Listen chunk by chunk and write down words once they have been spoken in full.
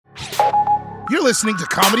You're listening to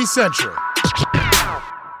Comedy Central.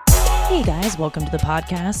 Hey guys, welcome to the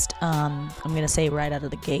podcast. I'm going to say right out of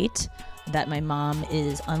the gate that my mom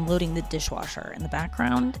is unloading the dishwasher in the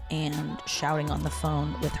background and shouting on the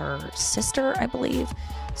phone with her sister, I believe.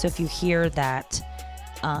 So if you hear that,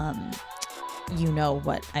 you know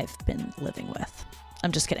what I've been living with.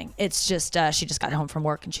 I'm just kidding. It's just she just got home from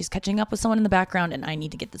work and she's catching up with someone in the background, and I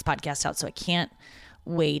need to get this podcast out, so I can't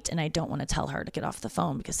wait, and I don't want to tell her to get off the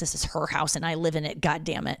phone because this is her house and I live in it. God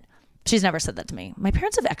damn it. She's never said that to me. My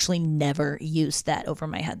parents have actually never used that over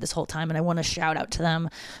my head this whole time, and I want to shout out to them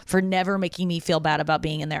for never making me feel bad about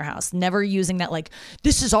being in their house. Never using that like,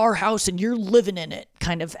 this is our house and you're living in it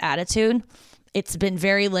kind of attitude. It's been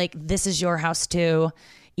very like, this is your house too,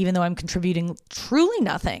 even though I'm contributing truly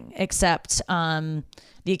nothing except the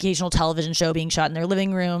occasional television show being shot in their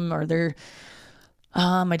living room or their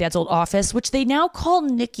my dad's old office, which they now call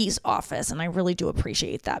Nikki's office, and I really do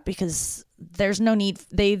appreciate that because there's no need.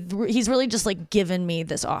 He's really just like given me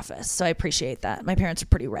this office, so I appreciate that. My parents are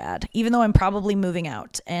pretty rad, even though I'm probably moving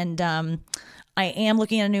out, and I am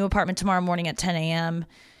looking at a new apartment tomorrow morning at 10 a.m.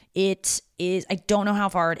 It is. I don't know how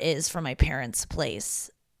far it is from my parents' place,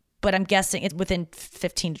 but I'm guessing it's within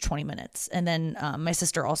 15 to 20 minutes. And then my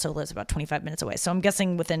sister also lives about 25 minutes away, so I'm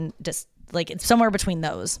guessing within just like it's somewhere between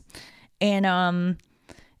those. And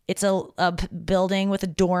it's a building with a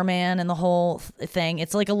doorman and the whole thing.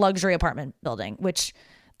 It's like a luxury apartment building, which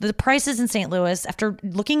the prices in St. Louis, after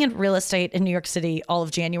looking at real estate in New York City all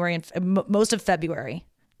of January and most of February,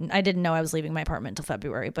 I didn't know I was leaving my apartment until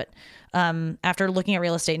February, but after looking at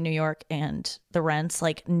real estate in New York and the rents,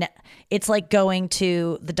 like it's like going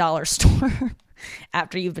to the dollar store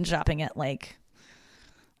after you've been shopping at like,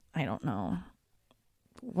 I don't know.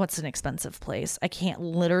 What's an expensive place? I can't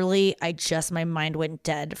literally, my mind went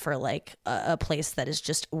dead for like a place that is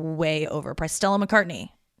just way overpriced. Stella McCartney.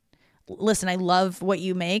 Listen, I love what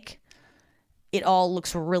you make. It all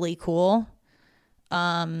looks really cool.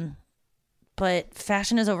 But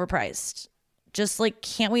fashion is overpriced. Just like,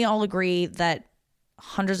 can't we all agree that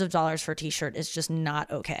hundreds of dollars for a t-shirt is just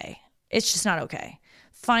not okay? It's just not okay.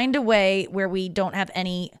 Find a way where we don't have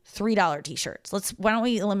any $3 t-shirts. Why don't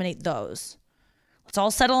we eliminate those? Let's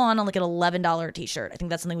all settle on like an $11 t-shirt. I think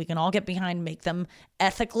that's something we can all get behind, make them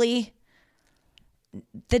ethically.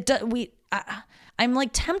 I'm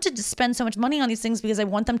like tempted to spend so much money on these things because I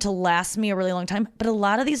want them to last me a really long time. But a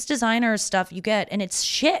lot of these designer stuff you get, and it's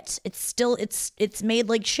shit. It's made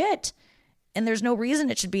like shit. And there's no reason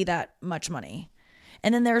it should be that much money.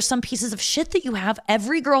 And then there are some pieces of shit that you have.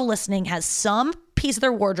 Every girl listening has some piece of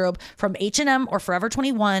their wardrobe from H&M or Forever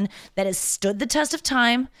 21 that has stood the test of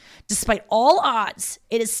time. Despite all odds,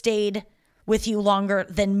 it has stayed with you longer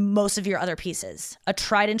than most of your other pieces. A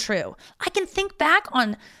tried and true. I can think back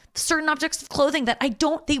on certain objects of clothing that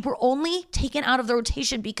they were only taken out of the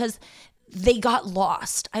rotation because they got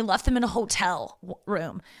lost. I left them in a hotel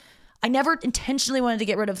room. I never intentionally wanted to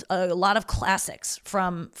get rid of a lot of classics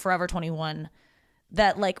from Forever 21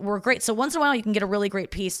 that like were great. So once in a while you can get a really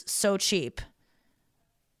great piece so cheap.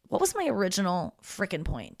 What was my original freaking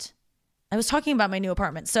point? I was talking about my new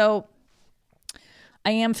apartment. So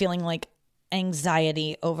I am feeling like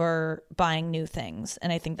anxiety over buying new things.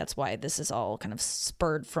 And I think that's why this is all kind of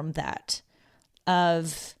spurred from that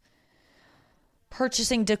of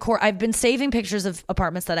purchasing decor. I've been saving pictures of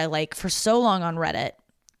apartments that I like for so long on Reddit.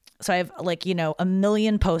 So I have like, 1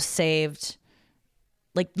 million posts saved.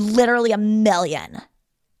 Like literally 1 million.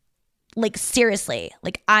 Like seriously,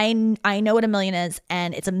 like I know what 1 million is,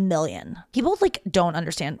 and it's 1 million. People like don't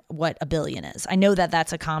understand what a billion is. I know that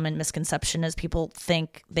that's a common misconception, as people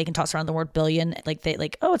think they can toss around the word billion.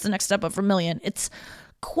 Like oh, it's the next step up from million. It's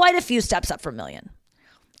quite a few steps up from million.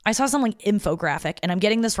 I saw some like infographic, and I'm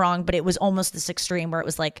getting this wrong, but it was almost this extreme where it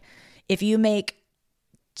was like, if you make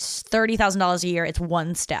 $30,000 a year, it's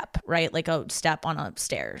one step, right? Like a step on a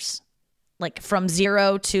stairs. Like from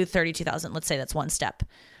 0 to 32,000, let's say that's one step.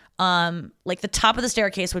 Like the top of the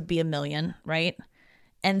staircase would be 1 million, right?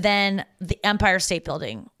 And then the Empire State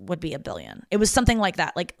Building would be 1 billion. It was something like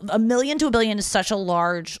that. Like 1 million to 1 billion is such a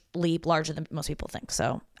large leap, larger than most people think.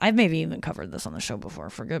 So I've maybe even covered this on the show before.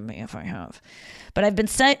 Forgive me if I have. But I've been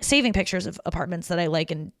saving pictures of apartments that I like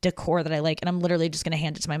and decor that I like. And I'm literally just going to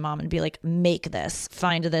hand it to my mom and be like, make this,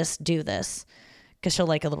 find this, do this. Because she'll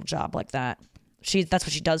like a little job like that. That's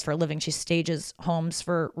what she does for a living. She stages homes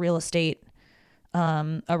for real estate.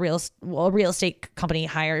 A real estate company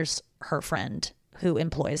hires her friend who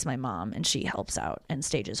employs my mom, and she helps out and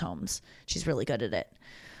stages homes. She's really good at it.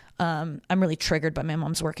 I'm really triggered by my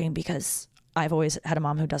mom's working because I've always had a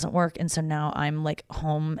mom who doesn't work. And so now I'm like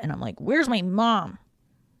home and I'm like, where's my mom?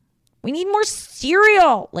 We need more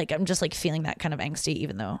cereal. Like, I'm just like feeling that kind of angsty,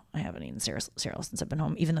 even though I haven't eaten cereal since I've been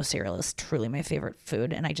home, even though cereal is truly my favorite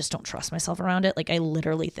food and I just don't trust myself around it. Like, I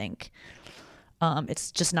literally think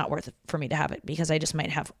it's just not worth it for me to have it because I just might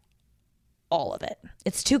have all of it.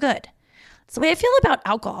 It's too good. It's the way I feel about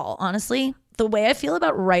alcohol, honestly. The way I feel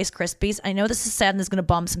about Rice Krispies, I know this is sad and this is going to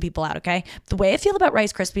bum some people out, okay? The way I feel about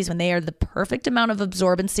Rice Krispies when they are the perfect amount of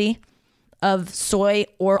absorbency of soy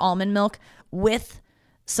or almond milk with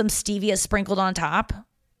some stevia sprinkled on top.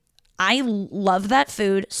 I love that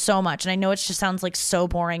food so much. And I know it just sounds like so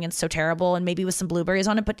boring and so terrible and maybe with some blueberries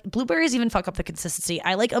on it, but blueberries even fuck up the consistency.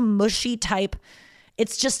 I like a mushy type.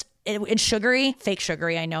 It's just, it's sugary, fake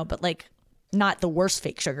sugary, I know, but like not the worst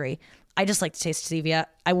fake sugary. I just like to taste stevia.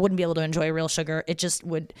 I wouldn't be able to enjoy real sugar. It just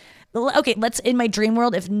would. Okay, let's, in my dream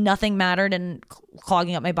world, if nothing mattered and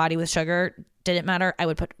clogging up my body with sugar didn't matter, I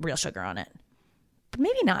would put real sugar on it. But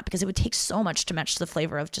maybe not, because it would take so much to match the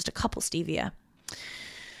flavor of just a couple stevia.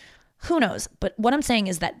 Who knows? But what I'm saying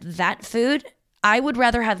is that food, I would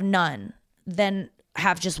rather have none than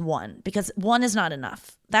have just one, because one is not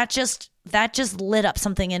enough. That just lit up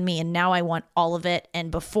something in me, and now I want all of it. And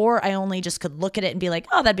before, I only just could look at it and be like,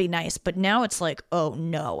 oh, that'd be nice. But now it's like, oh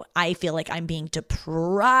no, I feel like I'm being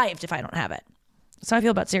deprived if I don't have it. That's how I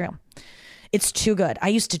feel about cereal. It's too good. I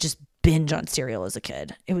used to just binge on cereal as a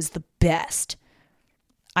kid. It was the best.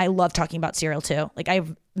 I love talking about cereal too. Like, I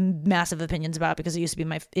have massive opinions about it because it used to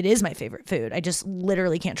be it is my favorite food. I just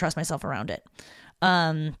literally can't trust myself around it.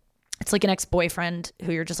 It's like an ex-boyfriend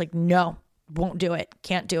who you're just like, no, won't do it.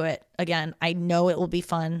 Can't do it again. I know it will be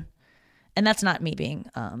fun. And that's not me being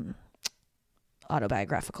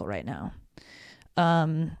autobiographical right now.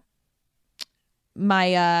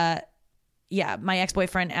 My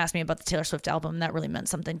ex-boyfriend asked me about the Taylor Swift album. That really meant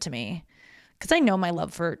something to me because I know my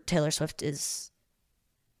love for Taylor Swift is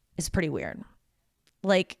pretty weird.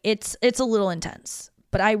 Like, it's a little intense,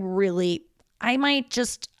 but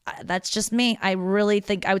that's just me. I really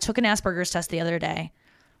think I took an Asperger's test the other day.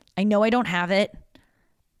 I know I don't have it,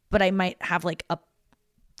 but I might have like a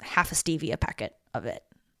half a stevia packet of it.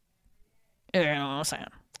 You know what I'm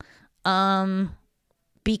saying?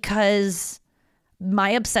 Because my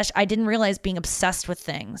obsession, I didn't realize being obsessed with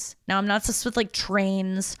things. Now, I'm not obsessed with like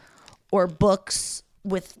trains or books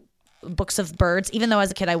of birds, even though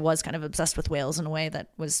as a kid I was kind of obsessed with whales in a way that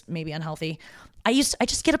was maybe unhealthy. I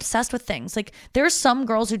just get obsessed with things. Like, there are some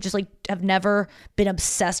girls who just like have never been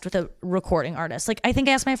obsessed with a recording artist. Like, I think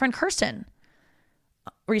I asked my friend Kirsten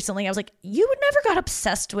recently, I was like, you would never got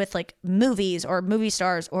obsessed with like movies or movie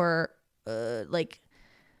stars or like,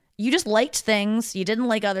 you just liked things, you didn't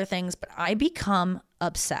like other things, but I become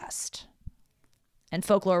obsessed. And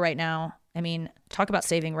folklore right now, I mean, talk about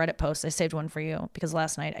saving Reddit posts. I saved one for you because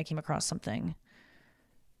last night I came across something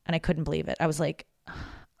and I couldn't believe it. I was like,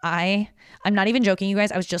 I'm not even joking, you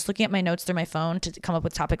guys. I was just looking at my notes through my phone to come up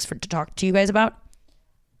with topics to talk to you guys about.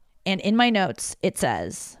 And in my notes, it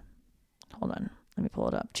says, hold on, let me pull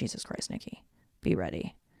it up. Jesus Christ, Nikki, be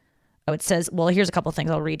ready. Oh, it says, well, here's a couple of things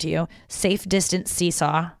I'll read to you. Safe distance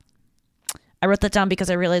seesaw. I wrote that down because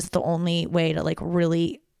I realized the only way to like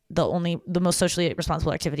really, the most socially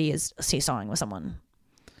responsible activity is seesawing with someone.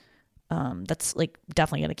 That's like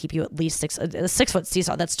definitely going to keep you at least a 6 foot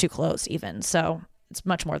seesaw. That's too close even. So it's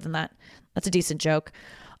much more than that. That's a decent joke.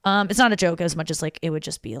 It's not a joke as much as like, it would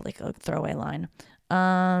just be like a throwaway line.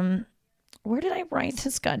 Where did I write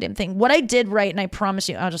this goddamn thing? What I did write, and I promise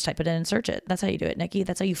you, I'll just type it in and search it. That's how you do it, Nikki.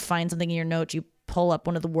 That's how you find something in your notes. You pull up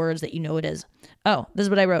one of the words that you know it is. Oh, this is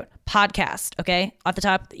what I wrote. Podcast, okay? At the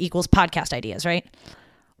top equals podcast ideas, right?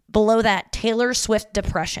 Below that, Taylor Swift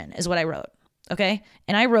depression is what I wrote, okay?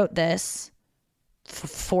 And I wrote this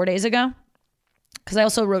 4 days ago because I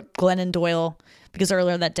also wrote Glennon Doyle because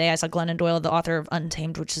earlier that day I saw Glennon Doyle, the author of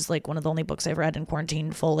Untamed, which is like one of the only books I've read in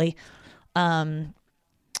quarantine fully.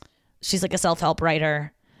 She's like a self-help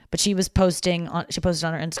writer, but she posted on her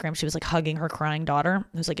Instagram, she was like hugging her crying daughter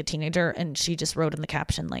who's like a teenager, and she just wrote in the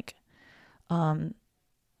caption like,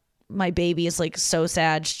 my baby is like so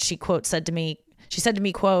sad. She said to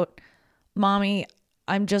me, quote, "Mommy,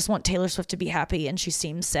 I just want Taylor Swift to be happy and she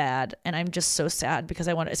seems sad and I'm just so sad because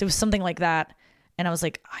I want it." It was something like that. And I was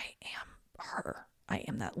like, I am her. I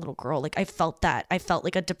am that little girl. Like, I felt that. I felt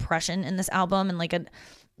like a depression in this album, and like a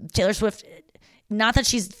Taylor Swift, not that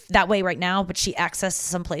she's that way right now, but she accesses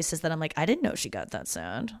some places that I'm like, I didn't know she got that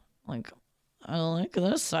sad. Like, I like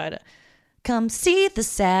this side. Come see the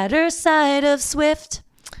sadder side of Swift.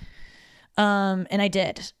 And I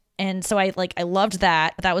did. And so I loved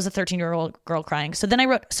that. That was a 13-year-old girl crying. So then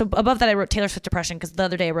above that I wrote Taylor Swift depression, because the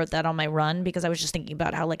other day I wrote that on my run because I was just thinking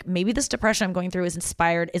about how like maybe this depression I'm going through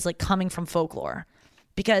is like coming from folklore.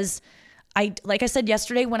 because like I said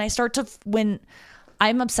yesterday, when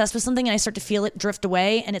I'm obsessed with something and I start to feel it drift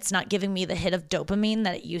away and it's not giving me the hit of dopamine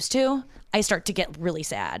that it used to, I start to get really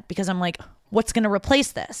sad because I'm like, what's going to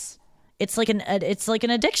replace this? It's like an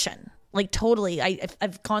addiction. Like totally.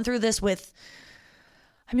 I've gone through this with,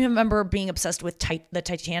 I remember being obsessed with the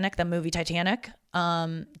Titanic, the movie Titanic,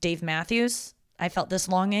 Dave Matthews. I felt this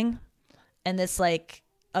longing and this like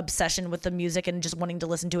obsession with the music and just wanting to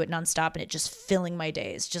listen to it nonstop and it just filling my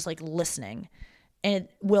days, just like listening. And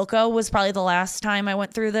Wilco was probably the last time I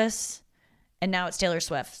went through this. And now it's Taylor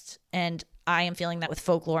Swift. And I am feeling that with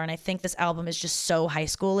Folklore. And I think this album is just so high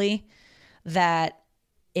schooly that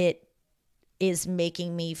it is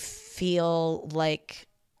making me feel like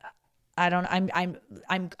I'm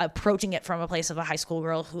approaching it from a place of a high school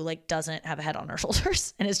girl who like doesn't have a head on her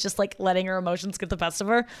shoulders and is just like letting her emotions get the best of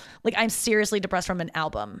her. Like I'm seriously depressed from an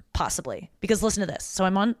album, possibly. Because listen to this. So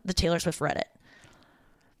I'm on the Taylor Swift Reddit.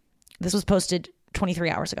 This was posted 23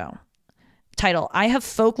 hours ago. Title, I have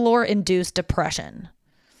folklore-induced depression.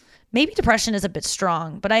 Maybe depression is a bit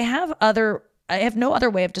strong, but I have no other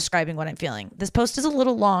way of describing what I'm feeling. This post is a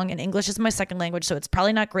little long and English is my second language, so it's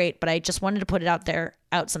probably not great, but I just wanted to put it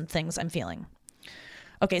out some things I'm feeling.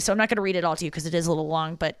 Okay, so I'm not going to read it all to you because it is a little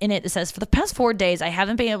long, but in it says, for the past 4 days, I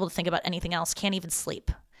haven't been able to think about anything else, can't even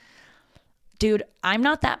sleep. Dude, I'm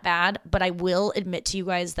not that bad, but I will admit to you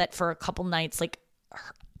guys that for a couple nights, like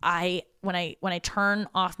when I turn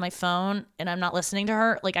off my phone and I'm not listening to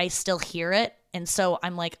her, like I still hear it. And so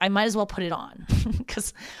I'm like, I might as well put it on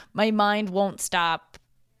because my mind won't stop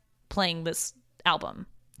playing this album.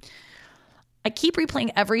 I keep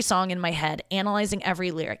replaying every song in my head, analyzing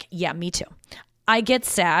every lyric. Yeah, me too. I get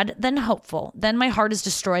sad, then hopeful. Then my heart is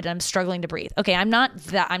destroyed and I'm struggling to breathe. Okay, I'm not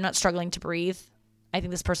struggling to breathe. I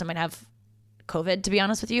think this person might have COVID, to be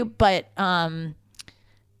honest with you. But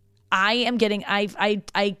I am getting,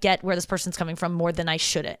 I get where this person's coming from more than I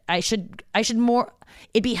should. I should more,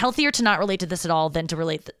 it'd be healthier to not relate to this at all than to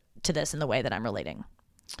relate to this in the way that I'm relating.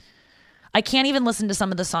 I can't even listen to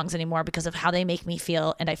some of the songs anymore because of how they make me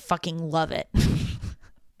feel and I fucking love it.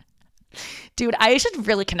 Dude, I should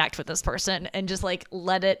really connect with this person and just like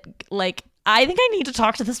let it like, I think I need to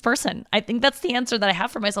talk to this person. I think that's the answer that I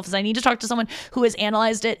have for myself is I need to talk to someone who has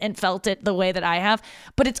analyzed it and felt it the way that I have.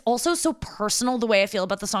 But it's also so personal the way I feel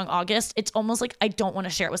about the song August. It's almost like I don't want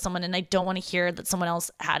to share it with someone and I don't want to hear that someone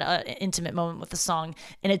else had an intimate moment with the song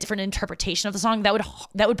and a different interpretation of the song.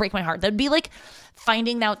 That would break my heart. That would be like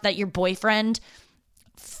finding out that your boyfriend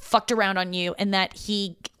fucked around on you and that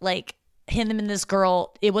he like him and this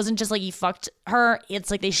girl, it wasn't just like he fucked her, it's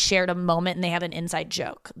like they shared a moment and they have an inside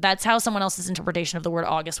joke. That's how someone else's interpretation of the word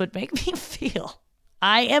August would make me feel.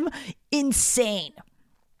 I am insane.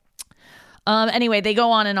 Anyway, they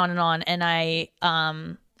go on and on and on,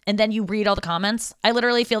 and and then you read all the comments. I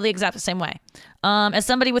literally feel the exact same way. As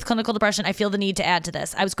somebody with clinical depression, I feel the need to add to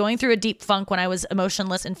this. I was going through a deep funk when I was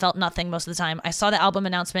emotionless and felt nothing most of the time. I saw the album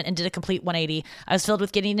announcement and did a complete 180. I was filled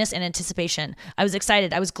with giddiness and anticipation. I was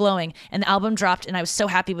excited. I was glowing. And the album dropped and I was so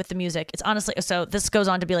happy with the music. It's honestly, so this goes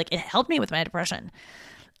on to be like, it helped me with my depression.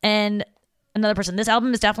 And another person, this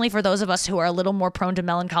album is definitely for those of us who are a little more prone to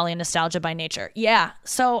melancholy and nostalgia by nature. Yeah.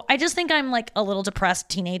 So I just think I'm like a little depressed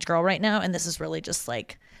teenage girl right now. And this is really just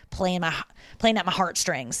like playing at my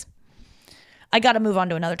heartstrings. I got to move on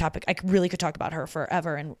to another topic. I really could talk about her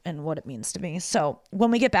forever and what it means to me. So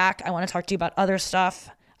when we get back, I want to talk to you about other stuff.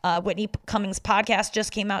 Whitney Cummings' podcast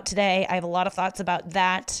just came out today. I have a lot of thoughts about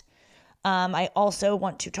that. I also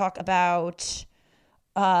want to talk about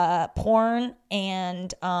porn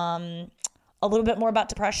and a little bit more about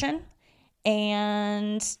depression.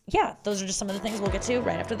 And yeah, those are just some of the things we'll get to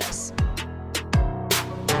right after this.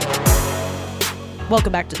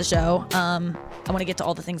 Welcome back to the show. I want to get to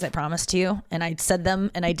all the things I promised to you, and I said them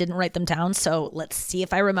and I didn't write them down. So let's see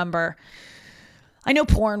if I remember. I know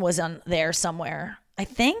porn was on there somewhere. I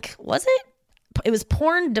think, was it? It was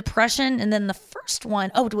porn, depression, and then the first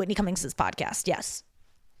one, Whitney Cummings' podcast. Yes.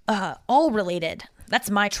 All related. That's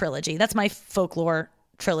my trilogy. That's my folklore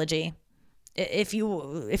trilogy. If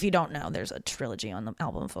you don't know, there's a trilogy on the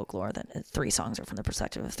album Folklore that 3 songs are from the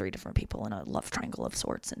perspective of 3 different people in a love triangle of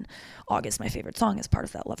sorts. And August, my favorite song, is part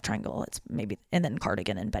of that love triangle. It's maybe, and then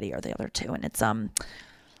Cardigan and Betty are the other 2. And it's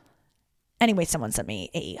anyway, someone sent me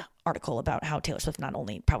a article about how Taylor Swift not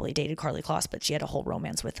only probably dated Karlie Kloss, but she had a whole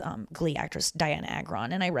romance with Glee actress Diana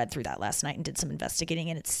Agron. And I read through that last night and did some investigating,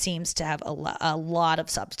 and it seems to have a lot of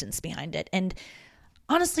substance behind it. And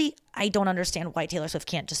honestly, I don't understand why Taylor Swift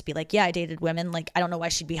can't just be like, yeah, I dated women. Like, I don't know why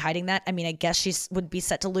she'd be hiding that. I mean, I guess she would be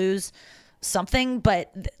set to lose something.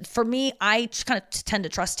 But for me, I just kind of tend to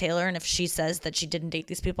trust Taylor. And if she says that she didn't date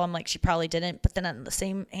these people, I'm like, she probably didn't. But then on the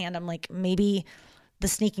same hand, I'm like, maybe the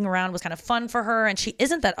sneaking around was kind of fun for her. And she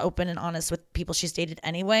isn't that open and honest with people she's dated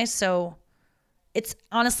anyway. So it's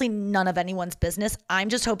honestly none of anyone's business. I'm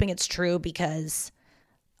just hoping it's true because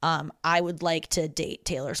I would like to date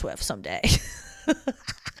Taylor Swift someday.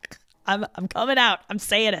 I'm coming out. I'm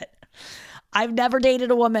saying it. I've never dated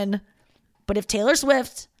a woman, but if Taylor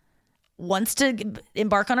Swift wants to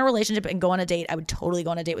embark on a relationship and go on a date, I would totally go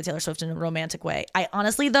on a date with Taylor Swift in a romantic way. I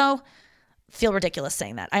honestly, though, feel ridiculous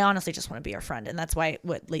saying that. I honestly just want to be her friend, and that's why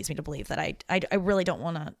what leads me to believe that I really don't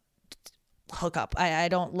want to hook up. I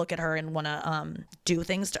don't look at her and want to do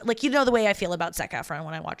things like, the way I feel about Zac Efron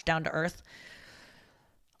when I watch Down to Earth.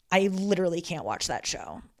 I literally can't watch that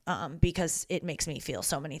show because it makes me feel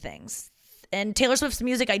so many things. And Taylor Swift's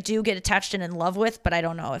music I do get attached and in love with, but I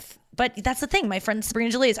don't know if... But that's the thing. My friend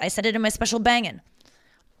Sabrina Jalise, I said it in my special Bangin'.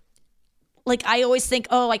 Like, I always think,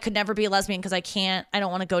 I could never be a lesbian because I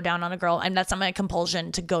don't want to go down on a girl. And that's not my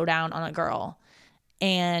compulsion to go down on a girl.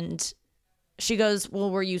 And she goes,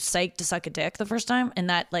 well, were you psyched to suck a dick the first time? And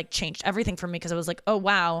that, like, changed everything for me because I was like, oh,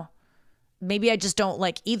 wow. Maybe I just don't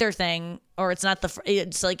like either thing, or it's not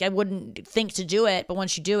it's like I wouldn't think to do it, but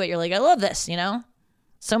once you do it, you're like, I love this,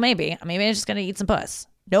 So maybe I'm just gonna eat some puss.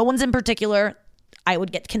 No one's in particular. I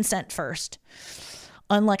would get consent first.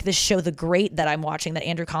 Unlike this show, The Great, that I'm watching that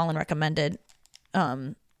Andrew Collin recommended,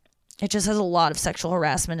 it just has a lot of sexual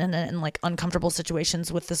harassment in it and like uncomfortable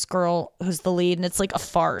situations with this girl who's the lead, and it's like a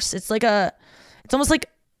farce. It's almost like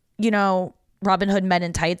Robin Hood Men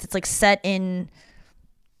in Tights. It's like set in,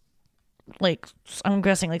 like, I'm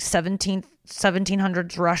guessing like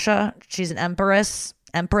 1700s Russia. She's an empress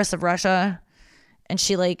of Russia, and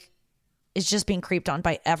she like is just being creeped on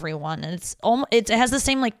by everyone, and it has the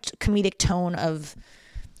same like comedic tone of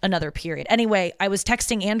another period. Anyway, I was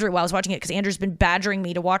texting Andrew while I was watching it because Andrew's been badgering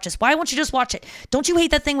me to watch this. Why won't you just watch it? Don't you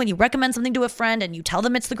hate that thing when you recommend something to a friend and you tell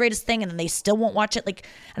them it's the greatest thing and then they still won't watch it? Like,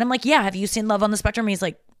 and I'm like, yeah, have you seen Love on the Spectrum? And he's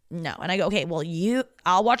like, no. And I go, okay, well,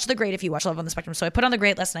 I'll watch The Great if you watch Love on the Spectrum. So I put on The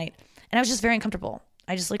Great last night, and I was just very uncomfortable.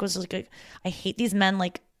 I just like was like, I hate these men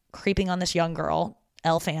like creeping on this young girl,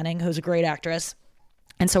 Elle Fanning, who's a great actress,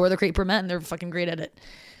 and so are the creeper men. They're fucking great at it,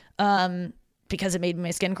 because it made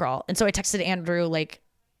my skin crawl. And so I texted Andrew like,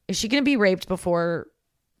 is she gonna be raped before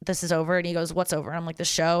this is over? And he goes, what's over? And I'm like, the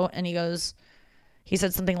show. And he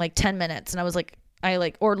said something like 10 minutes, and I was like,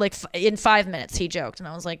 in 5 minutes, he joked, and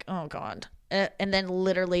I was like, oh god. And then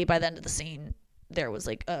literally by the end of the scene, there was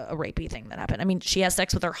like a rapey thing that happened. I mean, she has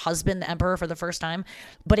sex with her husband, the emperor, for the first time,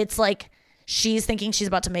 but it's like she's thinking she's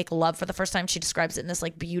about to make love for the first time. She describes it in this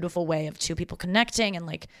like beautiful way of two people connecting and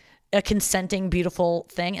like a consenting, beautiful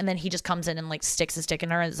thing. And then he just comes in and like sticks his dick in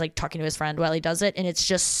her and is like talking to his friend while he does it. And it's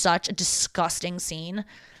just such a disgusting scene.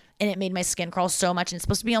 And it made my skin crawl so much. And it's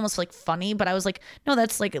supposed to be almost like funny, but I was like, no,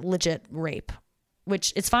 that's like legit rape,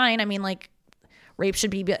 which it's fine. I mean, like, rape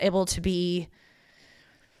should be able to be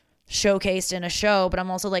showcased in a show, but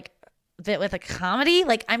I'm also like, with a comedy,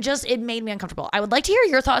 like it made me uncomfortable. I would like to hear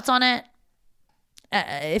your thoughts on it.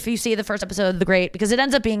 If you see the first episode of The Great, because it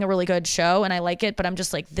ends up being a really good show and I like it, but I'm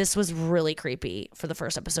just like, this was really creepy for the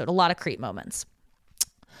first episode. A lot of creep moments.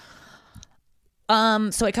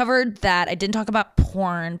 So I covered that. I didn't talk about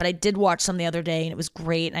porn, but I did watch some the other day and it was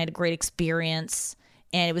great. And I had a great experience,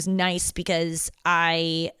 and it was nice because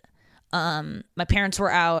my parents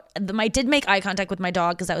were out. I did make eye contact with my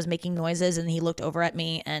dog because I was making noises, and he looked over at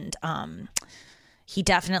me, and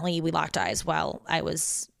we locked eyes while I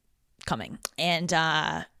was coming. And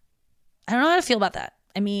I don't know how to feel about that.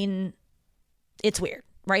 I mean, it's weird,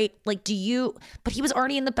 right? Like, but he was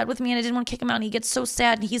already in the bed with me, and I didn't want to kick him out, and he gets so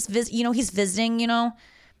sad, and he's visiting, and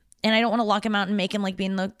I don't want to lock him out and make him like be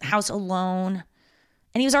in the house alone.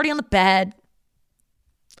 And he was already on the bed.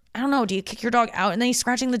 I don't know. Do you kick your dog out and then he's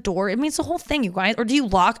scratching the door? I mean, it's the whole thing, you guys. Or do you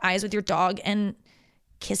lock eyes with your dog and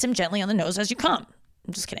kiss him gently on the nose as you come?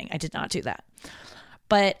 I'm just kidding. I did not do that.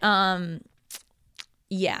 But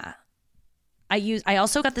yeah. I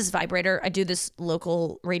also got this vibrator. I do this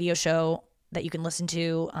local radio show that you can listen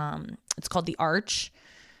to. It's called The Arch.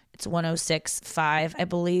 It's 106.5, I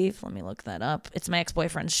believe. Let me look that up. It's my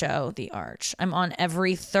ex-boyfriend's show, The Arch. I'm on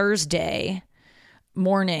every Thursday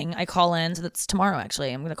morning. I call in, so that's tomorrow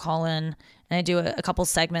actually. I'm gonna call in and I do a couple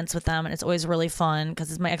segments with them, and it's always really fun because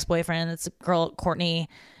it's my ex-boyfriend, it's a girl, Courtney,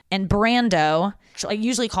 and Brando. I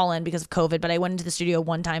usually call in because of COVID, but I went into the studio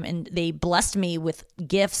one time and they blessed me with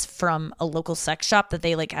gifts from a local sex shop that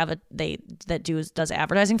they like have does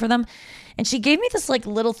advertising for them, and she gave me this like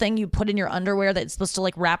little thing you put in your underwear that's supposed to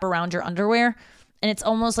like wrap around your underwear, and it's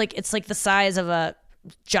almost like it's like the size of a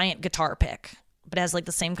giant guitar pick, but it has like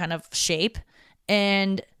the same kind of shape,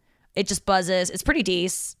 and it just buzzes. It's pretty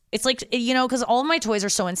decent. It's like, you know, because all of my toys are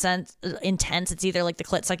so intense. It's either like the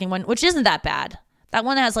clit sucking one, which isn't that bad. That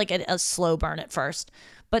one has like a slow burn at first,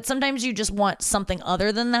 but sometimes you just want something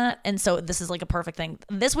other than that. And so this is like a perfect thing.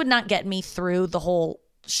 This would not get me through the whole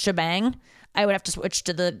shebang. I would have to switch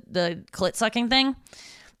to the clit sucking thing.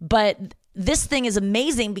 But this thing is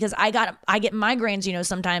amazing because I get migraines, you know,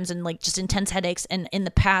 sometimes, and like just intense headaches. And in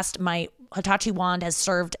the past, my Hitachi wand has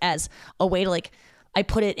served as a way to like, I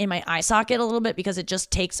put it in my eye socket a little bit because it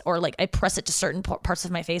just takes, or like I press it to certain parts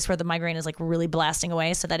of my face where the migraine is like really blasting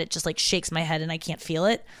away, so that it just like shakes my head and I can't feel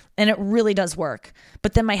it. And it really does work.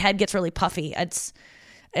 But then my head gets really puffy. I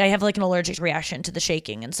have like an allergic reaction to the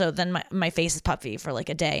shaking. And so then my face is puffy for like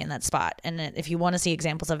a day in that spot. And if you want to see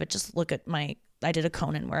examples of it, just look at I did a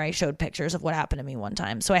Conan where I showed pictures of what happened to me one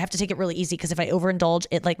time. So I have to take it really easy because if I overindulge,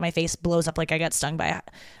 it like my face blows up like I got stung by a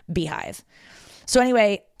beehive. So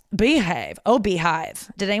anyway, Beehive. Oh,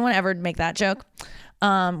 Beehive. Did anyone ever make that joke?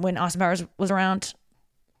 When Austin Powers was around,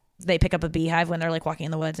 they pick up a beehive when they're like walking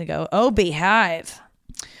in the woods and go, oh, Beehive.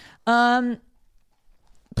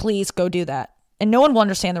 Please go do that. And no one will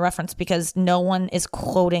understand the reference because no one is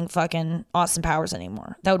quoting fucking Austin Powers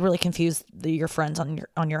anymore. That would really confuse your friends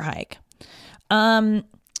on your hike.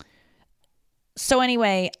 So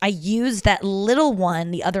anyway, I used that little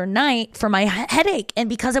one the other night for my headache. And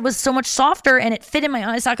because it was so much softer and it fit in my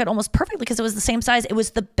eye socket almost perfectly because it was the same size, it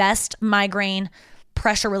was the best migraine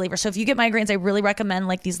pressure reliever. So if you get migraines, I really recommend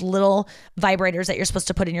like these little vibrators that you're supposed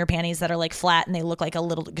to put in your panties that are like flat and they look like a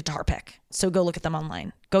little guitar pick. So go look at them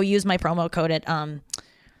online. Go use my promo code at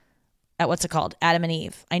what's it called? Adam and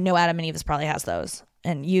Eve. I know Adam and Eve probably has those.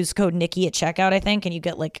 And use code Nikki at checkout, I think, and you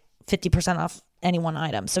get like 50% off any one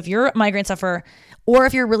item. So if you're a migraine sufferer, or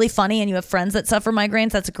if you're really funny and you have friends that suffer migraines,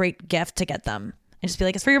 that's a great gift to get them. And just be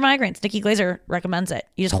like, it's for your migraines. Nikki Glazer recommends it.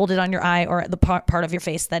 You just hold it on your eye or the part of your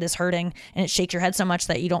face that is hurting, and it shakes your head so much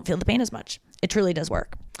that you don't feel the pain as much. It truly does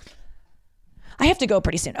work. I have to go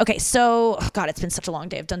pretty soon. Okay, so, God, it's been such a long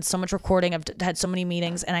day. I've done so much recording. I've had so many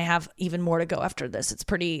meetings, and I have even more to go after this. It's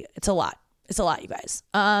a lot. It's a lot, you guys.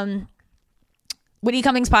 Whitney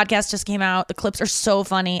Cummings' podcast just came out. The clips are so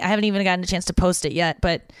funny. I haven't even gotten a chance to post it yet,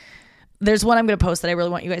 but there's one I'm going to post that I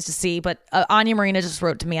really want you guys to see. But Anya Marina just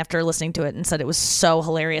wrote to me after listening to it and said it was so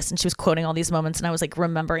hilarious. And she was quoting all these moments. And I was like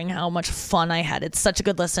remembering how much fun I had. It's such a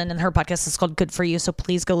good listen. And her podcast is called Good For You. So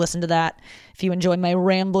please go listen to that if you enjoy my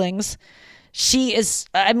ramblings. She is,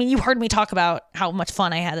 I mean, you heard me talk about how much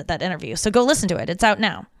fun I had at that interview. So go listen to it. It's out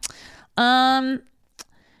now. And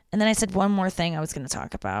then I said one more thing I was going to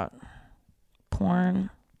talk about. Porn,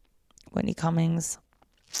 Whitney Cummings,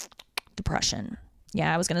 depression.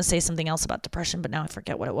 Yeah, I was going to say something else about depression, but now I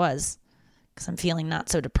forget what it was because I'm feeling not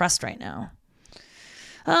so depressed right now.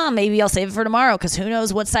 Maybe I'll save it for tomorrow because who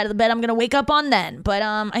knows what side of the bed I'm going to wake up on then. But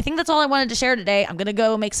I think that's all I wanted to share today. I'm going to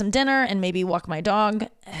go make some dinner and maybe walk my dog,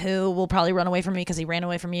 who will probably run away from me because he ran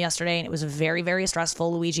away from me yesterday, and it was very, very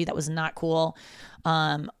stressful. Luigi, that was not cool.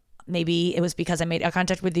 Maybe it was because I made eye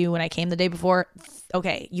contact with you when I came the day before.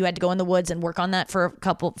 Okay, you had to go in the woods and work on that for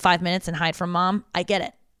 5 minutes and hide from mom. I get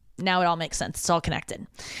it. Now it all makes sense. It's all connected.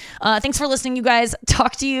 Thanks for listening, you guys.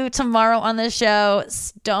 Talk to you tomorrow on the show.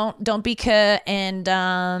 Don't be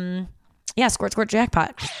and squirt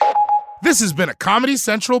jackpot. This has been a Comedy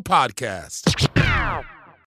Central podcast.